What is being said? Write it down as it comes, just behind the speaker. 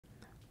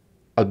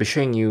I'll be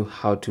showing you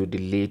how to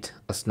delete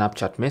a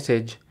Snapchat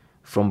message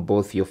from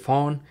both your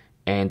phone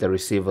and the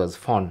receiver's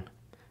phone.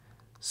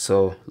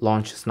 So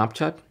launch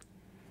Snapchat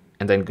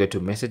and then go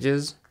to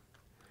messages.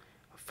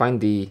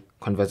 Find the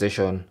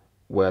conversation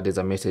where there's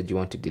a message you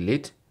want to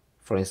delete.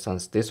 For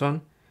instance, this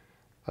one.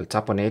 I'll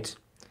tap on it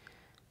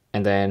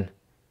and then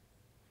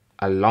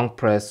I'll long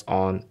press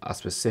on a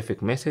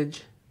specific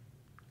message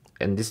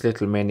and this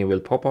little menu will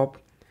pop up.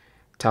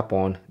 Tap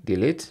on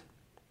delete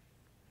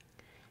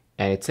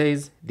and it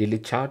says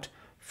delete chat.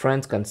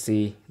 Friends can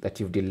see that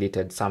you've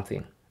deleted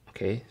something.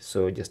 Okay,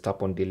 so just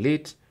tap on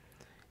delete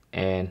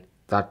and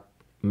that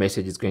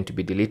message is going to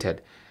be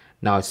deleted.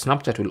 Now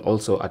Snapchat will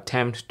also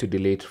attempt to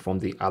delete from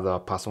the other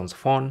person's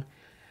phone,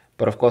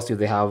 but of course if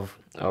they have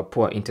a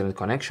poor internet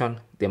connection,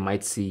 they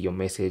might see your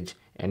message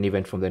and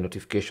even from the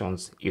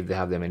notifications if they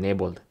have them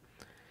enabled.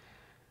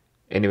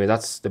 Anyway,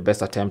 that's the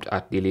best attempt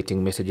at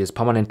deleting messages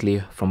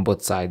permanently from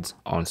both sides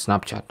on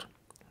Snapchat.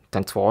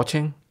 Thanks for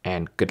watching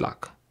and good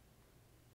luck.